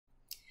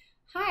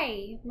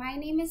Hi, my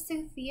name is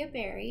Sophia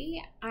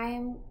Barry.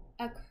 I'm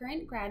a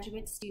current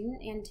graduate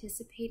student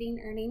anticipating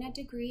earning a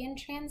degree in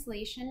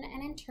translation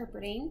and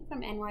interpreting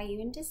from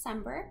NYU in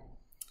December.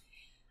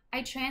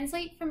 I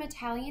translate from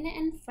Italian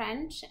and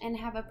French and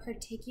have a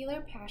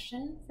particular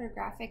passion for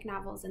graphic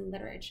novels and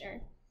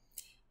literature.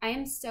 I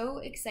am so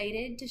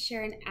excited to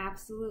share an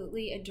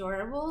absolutely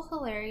adorable,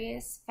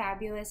 hilarious,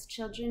 fabulous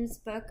children's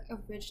book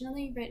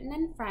originally written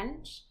in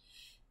French.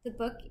 The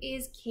book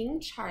is King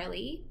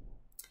Charlie,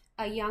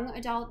 a young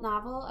adult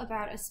novel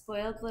about a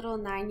spoiled little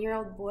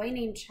 9-year-old boy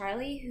named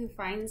Charlie who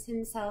finds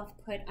himself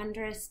put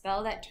under a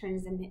spell that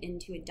turns him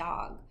into a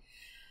dog.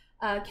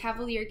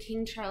 Cavalier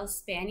King Charles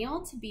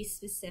Spaniel, to be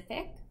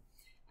specific.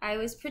 I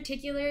was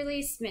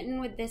particularly smitten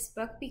with this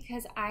book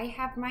because I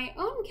have my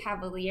own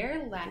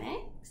Cavalier,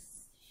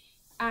 Lenox,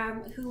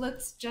 who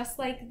looks just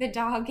like the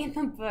dog in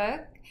the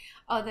book,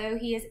 although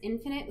he is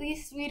infinitely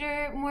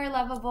sweeter, more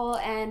lovable,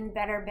 and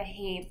better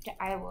behaved,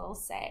 I will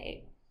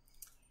say.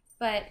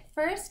 But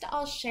first,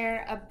 I'll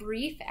share a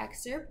brief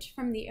excerpt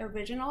from the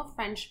original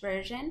French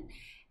version,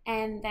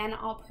 and then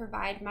I'll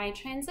provide my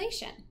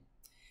translation.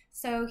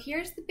 So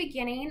here's the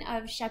beginning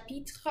of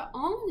Chapitre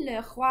 1,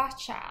 Le Roi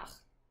Charles.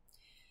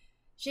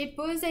 J'ai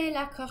posé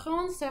la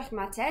couronne sur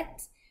ma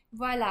tête.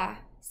 Voilà,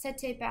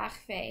 c'était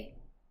parfait.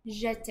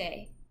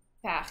 J'étais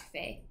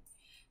parfait.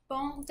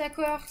 Bon,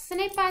 d'accord, ce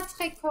n'est pas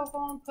très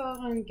courant pour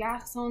un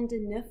garçon de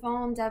 9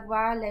 ans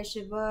d'avoir les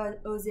cheveux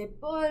aux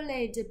épaules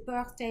et de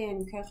porter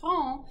une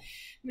couronne,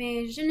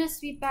 mais je ne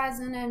suis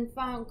pas un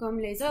enfant comme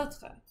les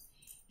autres.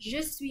 Je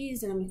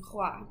suis un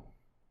roi.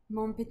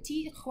 Mon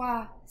petit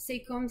roi,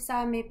 c'est comme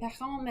ça mes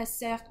parents me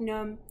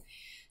surnomment.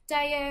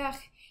 D'ailleurs,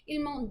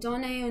 ils m'ont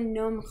donné un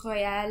nom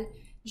royal.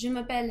 Je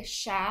m'appelle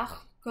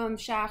Charles, comme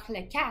Charles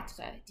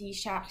IV, dit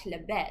Charles le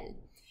Bel.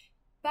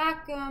 Pas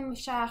comme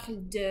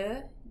Charles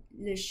II,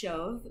 le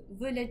chauve,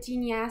 vu le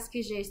tignasse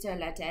que j'ai sur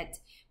la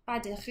tête. Pas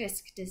de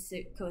risque de ce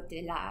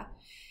côté-là.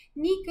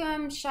 Ni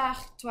comme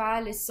Charles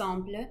III le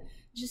semble.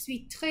 Je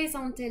suis très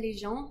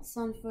intelligent,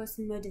 sans fausse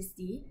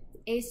modestie,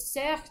 et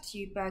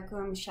surtout pas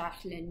comme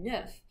Charles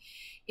IX.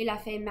 Il a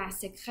fait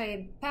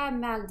massacrer pas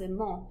mal de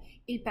monde,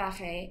 il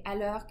paraît,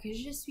 alors que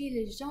je suis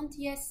la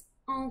gentillesse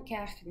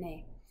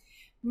incarnée.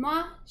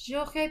 Moi,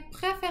 j'aurais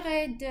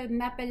préféré de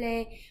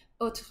m'appeler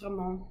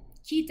autrement.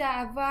 Quitte à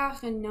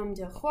avoir un nom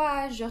de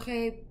roi,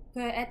 j'aurais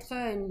peut-être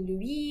un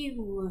Louis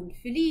ou un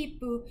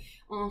Philippe ou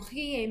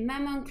Henri et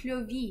même un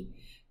Clovis.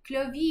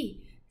 Clovis,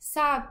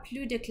 ça a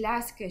plus de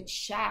classe que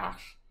Charles.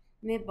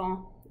 Mais bon,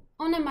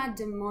 on ne m'a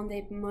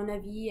demandé mon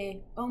avis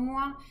et au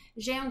moins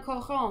j'ai un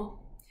coron.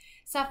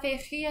 Ça fait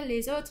rire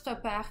les autres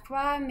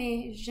parfois,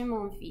 mais je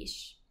m'en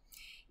fiche.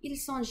 Ils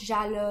sont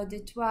jaloux de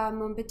toi,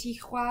 mon petit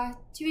roi.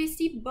 Tu es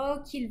si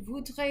beau qu'ils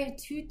voudraient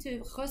tout te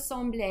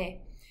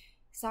ressembler.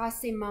 Ça,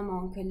 c'est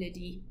maman qui le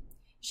dit.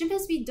 Je me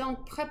suis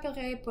donc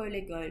préparée pour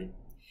l'école.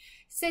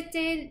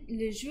 C'était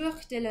le jour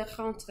de la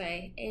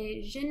rentrée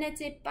et je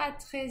n'étais pas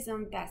très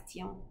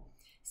impatient.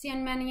 C'est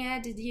une manière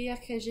de dire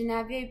que je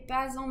n'avais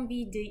pas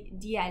envie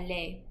d'y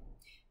aller.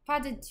 Pas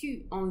de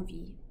tout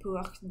envie,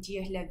 pour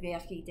dire la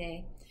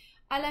vérité.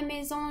 À la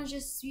maison, je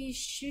suis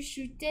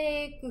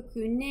chouchoutée,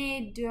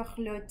 cocoonée,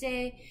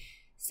 dorlotée.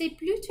 C'est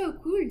plutôt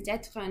cool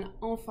d'être un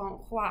enfant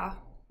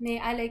roi. Mais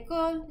à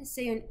l'école,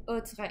 c'est une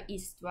autre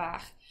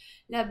histoire.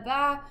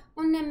 Là-bas,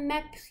 on ne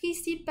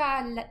m'apprécie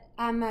pas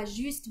à ma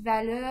juste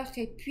valeur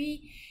et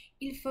puis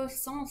il faut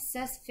sans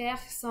cesse faire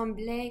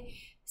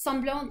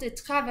semblant de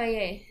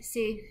travailler.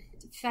 C'est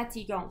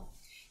fatigant.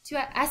 Tu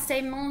as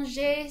assez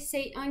mangé,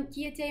 s'est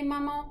inquiétée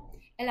maman.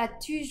 Elle a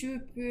toujours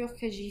peur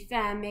que j'y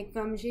faim, mais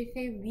comme j'ai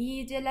fait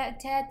oui de la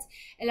tête,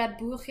 elle a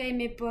bourré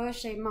mes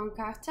poches et mon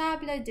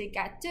cartable de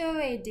gâteaux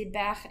et de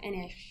barres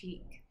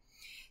énergiques.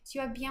 Tu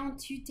as bien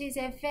tous tes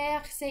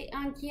affaires, s'est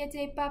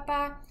inquiété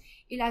papa.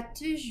 Il a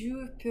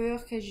toujours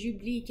peur que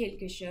j'oublie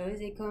quelque chose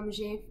et comme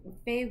j'ai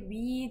fait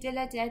oui de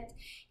la tête,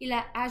 il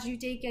a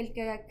ajouté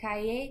quelques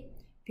cahiers,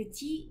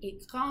 petits et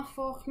grands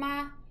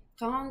format,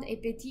 grands et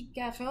petits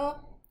carreaux,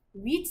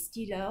 8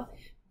 stylos,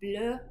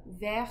 bleu,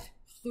 vert,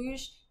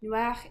 rouge,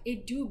 noir et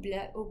double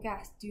au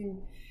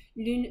costume.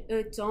 L'une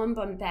tombe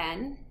en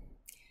panne.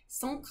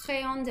 Son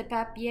crayon de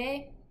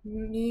papier,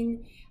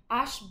 mine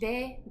HB,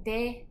 B,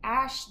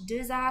 H,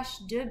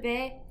 2H,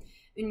 2B,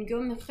 une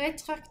gomme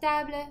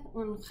rétractable,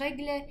 une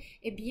règle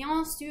et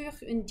bien sûr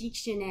un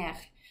dictionnaire,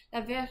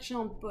 la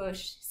version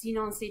poche,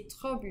 sinon c'est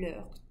trop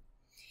lourd.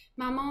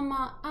 Maman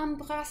m'a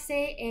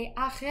embrassée et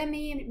a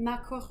remis ma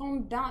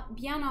couronne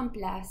bien en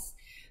place.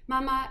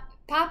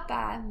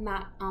 Papa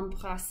m'a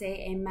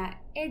embrassée et m'a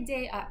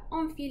aidé à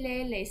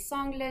enfiler les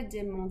sangles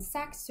de mon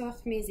sac sur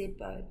mes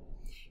épaules.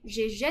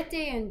 J'ai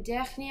jeté un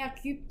dernier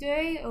coup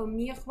d'œil au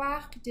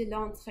miroir de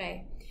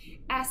l'entrée,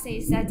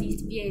 assez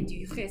satisfait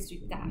du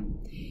résultat.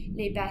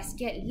 Les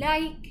baskets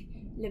laïques,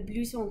 le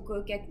blouson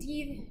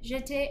coquettive,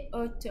 j'étais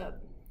au top.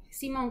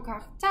 Si mon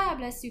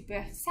cartable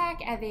super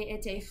sac avait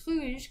été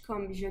rouge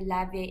comme je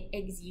l'avais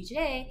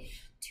exigé,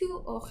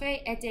 tout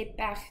aurait été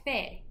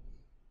parfait.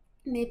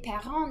 Mes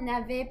parents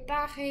n'avaient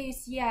pas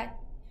réussi à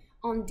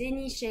en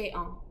dénicher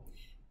un.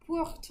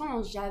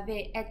 Pourtant,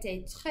 j'avais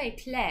été très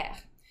claire.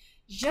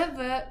 Je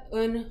veux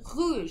un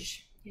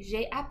rouge.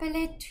 J'ai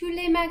appelé tous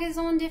les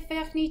magasins de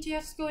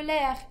fournitures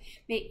scolaires,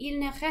 mais il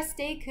ne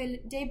restait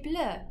que des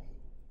bleus.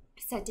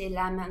 S'était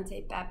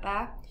lamenté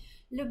papa.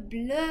 Le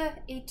bleu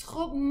est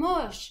trop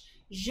moche.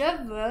 Je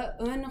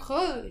veux un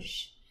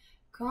rouge.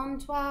 Comme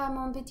toi,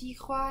 mon petit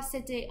roi,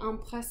 s'était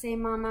empressé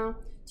maman.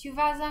 Tu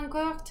vas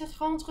encore te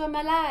rendre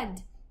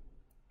malade.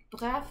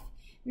 Bref,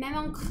 même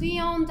en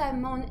criant à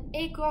mon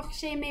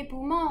écorché mes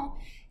poumons,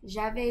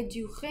 j'avais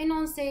dû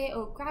renoncer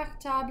au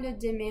cartable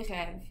de mes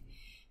rêves.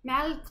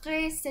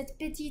 Malgré cette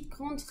petite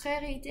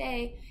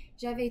contrariété,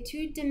 j'avais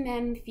tout de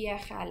même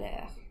fière à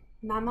l'heure.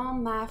 Maman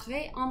m'a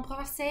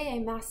réembrassée et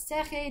m'a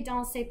serré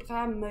dans ses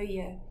bras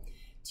mouillés.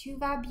 Tout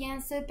va bien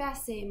se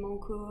passer, mon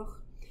cours.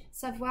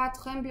 Sa voix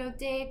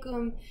tremblotait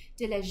comme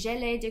de la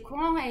gelée de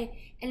coin et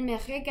elle me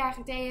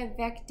regardait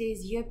avec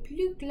des yeux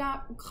plus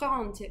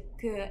grands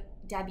que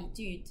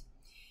d'habitude.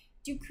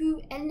 Du coup,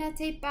 elle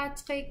n'était pas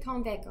très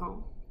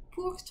convaincante.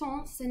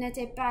 Pourtant, ce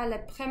n'était pas la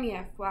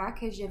première fois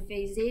que je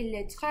faisais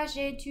le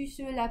trajet tout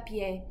seul à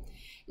pied.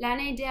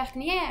 L'année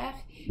dernière,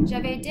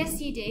 j'avais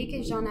décidé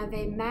que j'en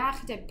avais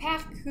marre de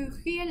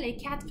parcourir les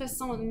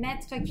 400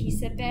 mètres qui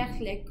séparent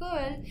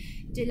l'école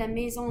de la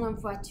maison en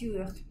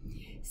voiture.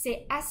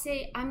 C'est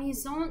assez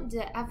amusant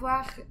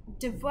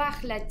de voir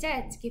la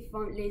tête que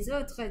font les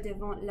autres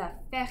devant la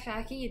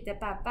Ferrari de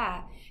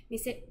papa, mais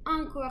c'est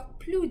encore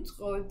plus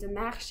drôle de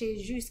marcher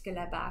jusque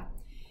là-bas.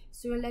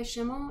 Sur le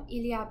chemin,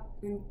 il y a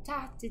un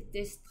tas de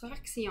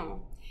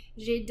distractions.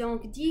 J'ai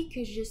donc dit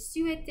que je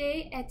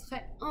souhaitais être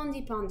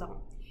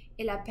indépendant.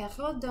 Et la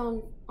parole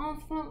d'un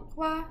enfant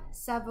roi,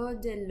 ça vaut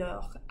de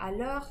l'or.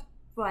 Alors,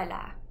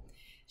 voilà.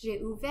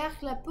 J'ai ouvert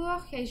la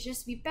porte et je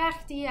suis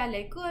partie à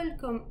l'école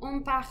comme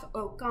on part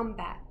au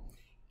combat.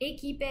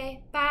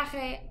 Équipée,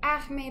 parée,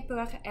 armée pour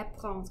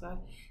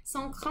apprendre,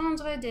 sans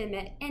craindre de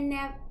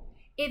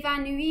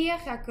m'évanouir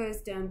à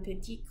cause d'un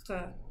petit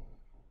creux.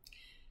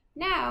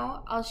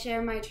 Now, I'll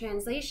share my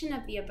translation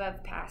of the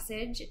above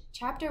passage,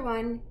 Chapter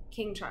 1,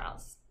 King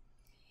Charles.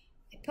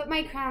 I put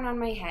my crown on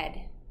my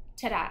head.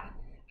 Ta-da!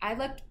 I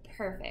looked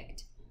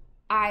perfect.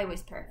 I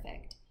was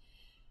perfect.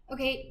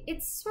 Okay,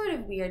 it's sort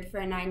of weird for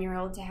a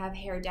 9-year-old to have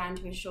hair down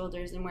to his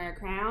shoulders and wear a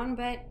crown,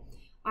 but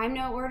I'm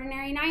no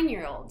ordinary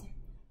 9-year-old.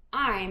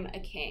 I'm a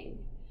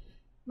king.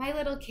 My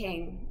little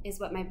king is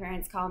what my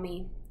parents call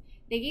me.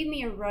 They gave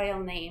me a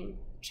royal name,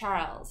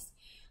 Charles.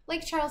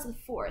 Like Charles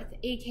IV,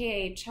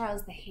 aka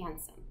Charles the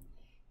Handsome.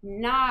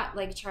 Not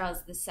like Charles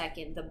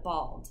II, the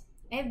bald.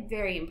 I have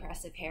very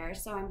impressive hair,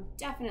 so I'm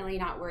definitely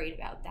not worried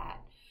about that.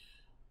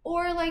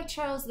 Or like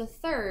Charles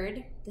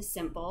III, the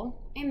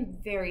simple. I'm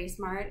very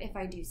smart, if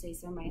I do say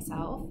so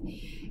myself.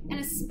 And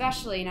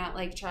especially not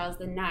like Charles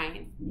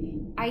IX.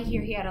 I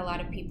hear he had a lot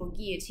of people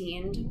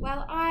guillotined,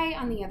 while I,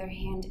 on the other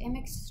hand, am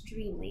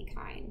extremely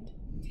kind.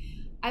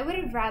 I would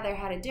have rather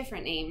had a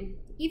different name,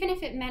 even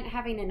if it meant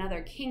having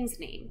another king's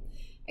name.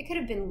 I could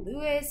have been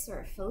Louis,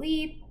 or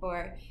Philippe,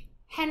 or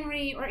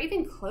Henry, or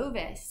even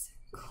Clovis.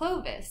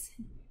 Clovis.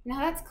 Now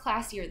that's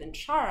classier than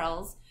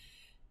Charles.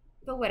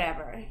 But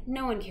whatever,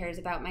 no one cares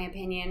about my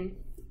opinion.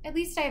 At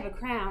least I have a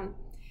crown.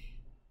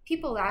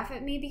 People laugh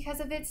at me because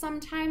of it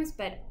sometimes,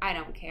 but I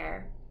don't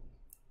care.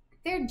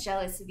 They're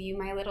jealous of you,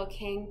 my little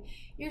king.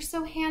 You're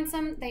so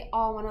handsome, they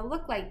all want to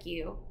look like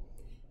you.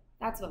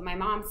 That's what my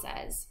mom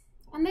says.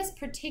 On this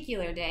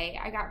particular day,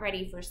 I got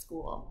ready for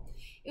school.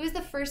 It was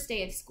the first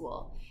day of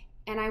school,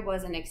 and I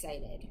wasn't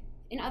excited.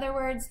 In other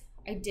words,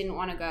 I didn't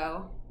want to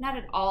go. Not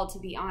at all, to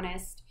be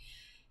honest.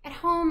 At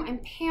home, I'm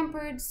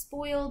pampered,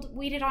 spoiled,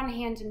 waited on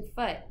hand and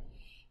foot.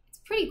 It's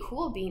pretty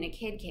cool being a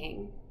kid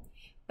king.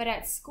 But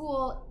at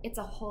school, it's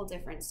a whole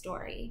different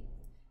story.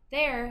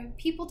 There,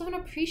 people don't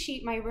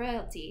appreciate my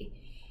royalty,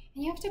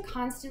 and you have to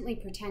constantly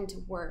pretend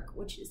to work,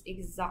 which is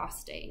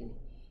exhausting.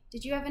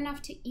 Did you have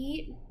enough to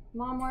eat?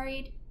 Mom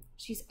worried.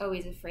 She's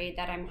always afraid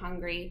that I'm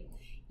hungry.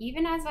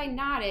 Even as I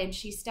nodded,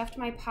 she stuffed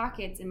my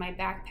pockets in my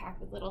backpack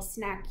with little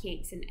snack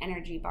cakes and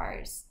energy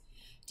bars.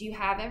 Do you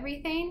have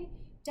everything?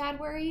 Dad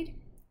worried.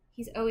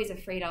 He's always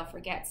afraid I'll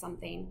forget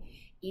something.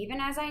 Even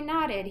as I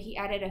nodded, he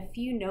added a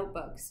few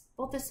notebooks,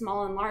 both the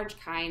small and large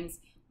kinds,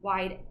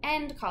 wide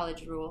and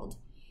college-ruled.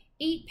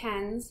 8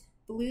 pens,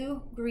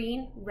 blue,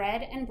 green,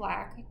 red, and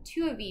black,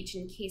 2 of each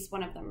in case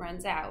one of them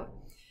runs out.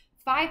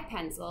 5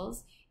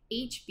 pencils,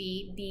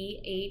 HB,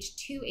 BH,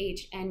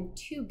 2H, and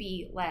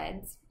 2B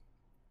leads.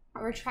 A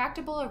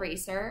retractable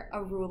eraser,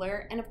 a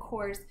ruler, and of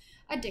course,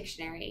 a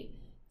dictionary,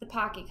 the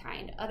pocket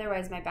kind,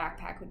 otherwise my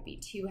backpack would be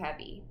too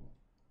heavy.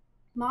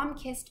 Mom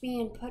kissed me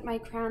and put my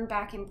crown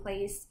back in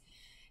place.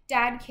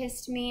 Dad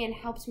kissed me and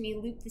helped me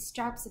loop the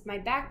straps of my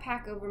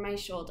backpack over my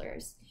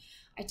shoulders.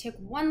 I took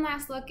one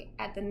last look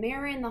at the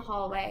mirror in the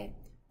hallway,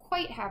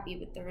 quite happy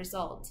with the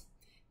result.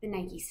 The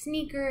Nike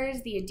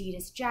sneakers, the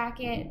Adidas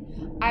jacket,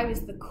 I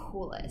was the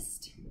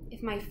coolest.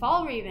 If my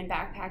fall raven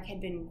backpack had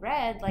been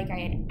red like I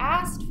had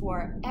asked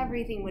for,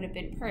 everything would have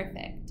been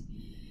perfect.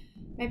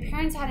 My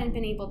parents hadn't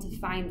been able to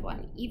find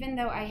one, even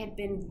though I had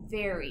been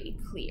very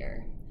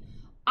clear.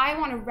 I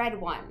want a red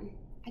one.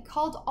 I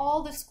called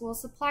all the school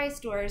supply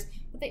stores,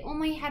 but they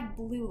only had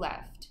blue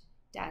left,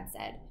 Dad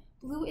said.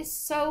 Blue is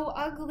so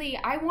ugly.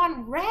 I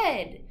want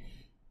red.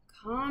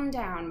 Calm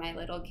down, my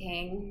little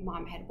king,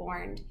 Mom had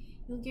warned.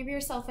 You'll give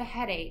yourself a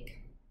headache.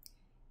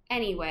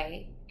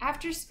 Anyway,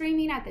 after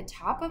screaming at the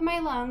top of my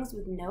lungs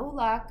with no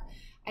luck,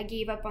 I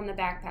gave up on the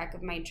backpack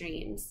of my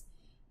dreams.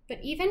 But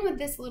even with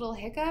this little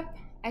hiccup,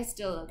 I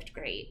still looked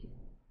great.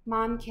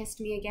 Mom kissed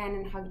me again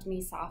and hugged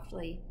me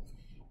softly.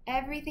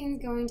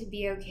 Everything's going to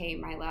be okay,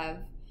 my love.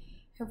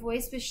 Her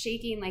voice was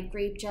shaking like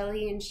grape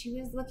jelly, and she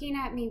was looking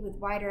at me with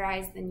wider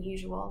eyes than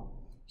usual.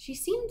 She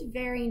seemed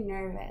very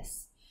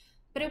nervous.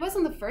 But it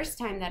wasn't the first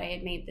time that I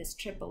had made this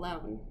trip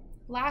alone.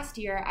 Last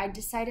year, I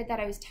decided that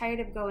I was tired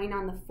of going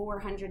on the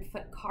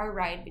 400-foot car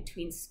ride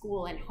between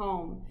school and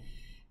home.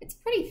 It's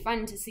pretty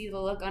fun to see the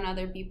look on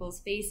other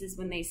people's faces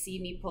when they see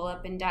me pull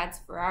up in Dad's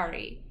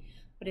Ferrari,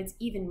 but it's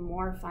even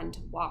more fun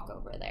to walk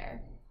over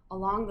there.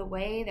 Along the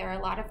way, there are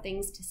a lot of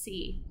things to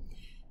see.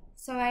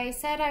 So I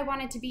said I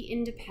wanted to be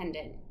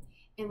independent,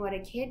 and what a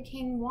kid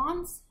king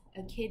wants,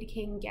 a kid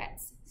king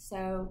gets.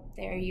 So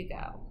there you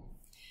go.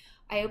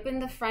 I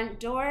opened the front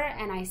door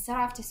and I set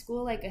off to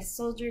school like a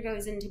soldier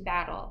goes into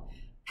battle,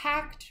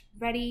 packed,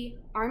 ready,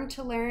 armed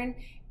to learn,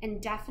 and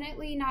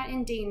definitely not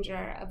in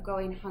danger of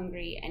going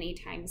hungry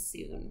anytime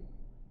soon.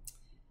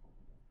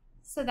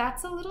 So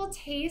that's a little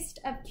taste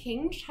of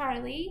King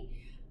Charlie.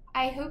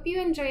 I hope you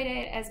enjoyed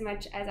it as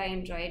much as I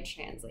enjoyed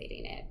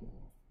translating it.